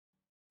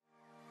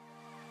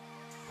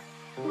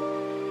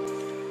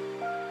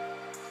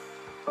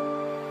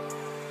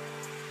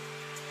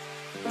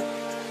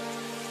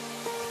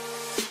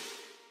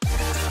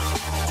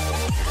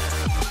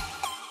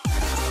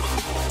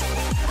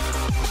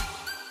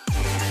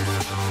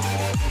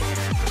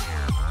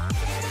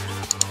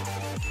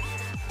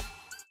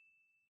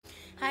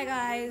Hi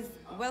guys,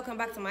 welcome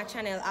back to my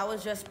channel. I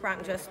was just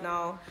pranked just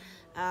now.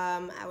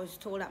 I was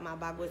told that my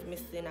bag was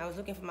missing. I was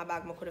looking for my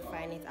bag, I couldn't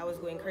find it. I was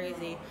going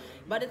crazy.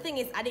 But the thing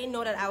is, I didn't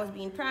know that I was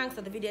being pranked,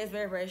 so the video is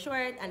very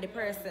short, and the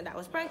person that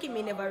was pranking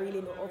me never really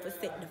know how to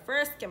set the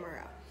first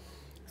camera.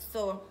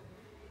 So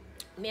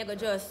me go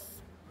just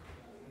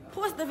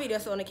post the video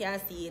so you can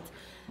see it.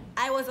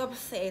 I was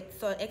upset,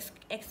 so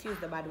excuse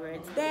the bad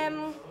words.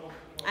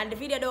 And the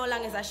video though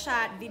long is a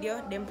short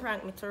video. Them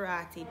prank me to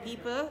ratty.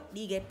 People,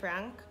 they get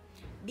prank.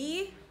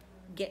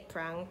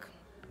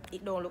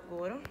 It don't look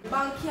good.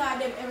 Bank here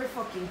them every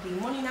fucking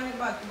thing. Money in my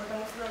bag, but I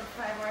must run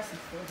 5 or 6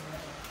 days.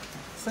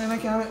 So I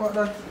can't make about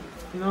that.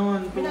 You know,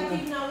 and I'm not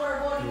keeping a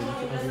word about the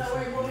money, I'm not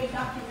worried about my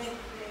document.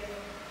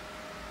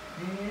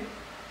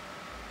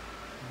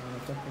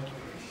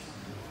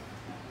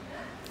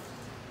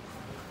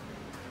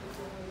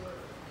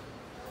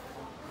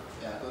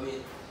 Yeah, come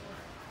in.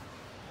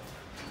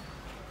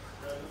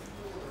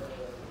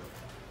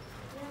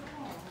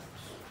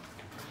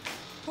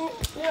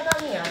 Yeah,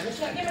 come here.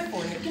 Give me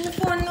phone. Give me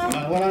phone now.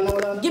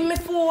 Hold Give me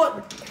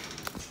phone.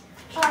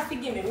 Try to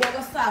give me. We are going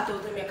to start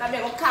out with me. Because I'm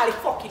going to call the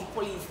fucking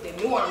police then.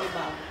 You want me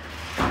back.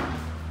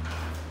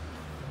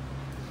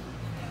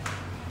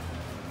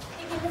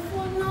 Give me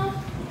phone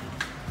now.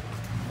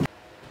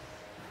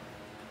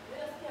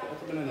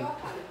 I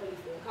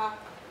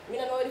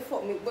don't know where the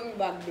fuck me bring me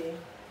back there.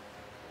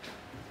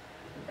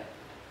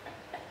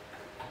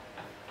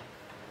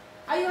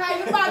 Are you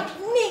hiding the bag?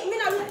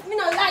 Me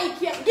not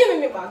like you. Give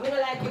me my bag. Me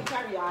not like you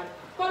carry on.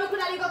 Come, we could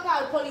have go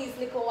call police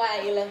like a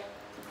while.